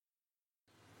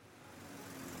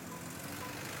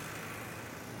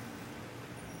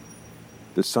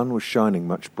The sun was shining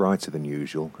much brighter than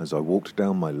usual as I walked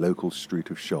down my local street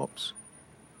of shops.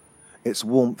 Its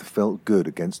warmth felt good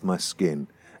against my skin,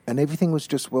 and everything was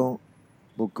just, well,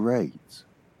 great.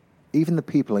 Even the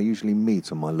people I usually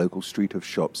meet on my local street of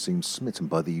shops seemed smitten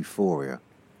by the euphoria.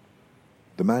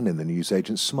 The man in the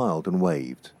newsagent smiled and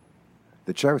waved.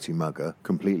 The charity mugger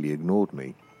completely ignored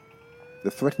me.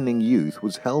 The threatening youth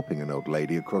was helping an old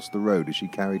lady across the road as she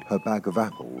carried her bag of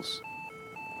apples.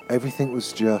 Everything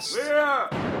was just...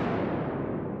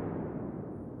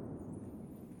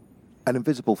 An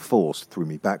invisible force threw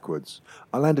me backwards.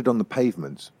 I landed on the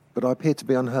pavement, but I appeared to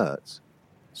be unhurt.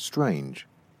 Strange.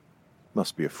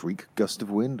 Must be a freak gust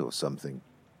of wind or something.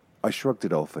 I shrugged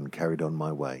it off and carried on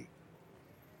my way.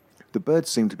 The birds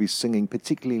seemed to be singing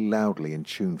particularly loudly and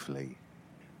tunefully.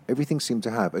 Everything seemed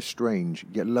to have a strange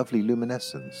yet lovely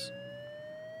luminescence.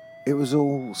 It was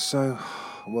all so,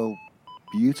 well,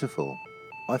 beautiful.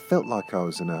 I felt like I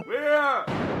was in a...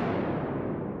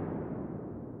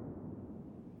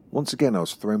 Once again I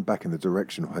was thrown back in the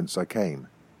direction whence I came.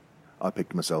 I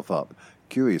picked myself up,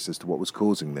 curious as to what was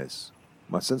causing this.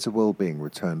 My sense of well-being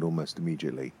returned almost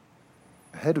immediately.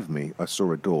 Ahead of me I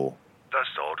saw a door. That's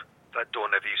odd. That door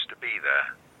never used to be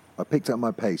there. I picked up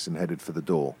my pace and headed for the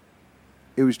door.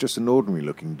 It was just an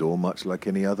ordinary-looking door, much like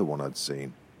any other one I'd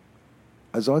seen.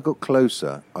 As I got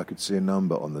closer, I could see a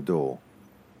number on the door.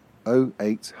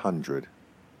 0800.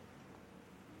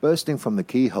 Bursting from the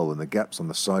keyhole and the gaps on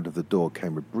the side of the door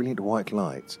came a brilliant white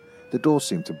light. The door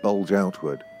seemed to bulge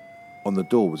outward. On the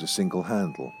door was a single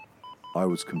handle. I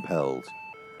was compelled.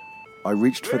 I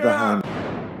reached for the hand...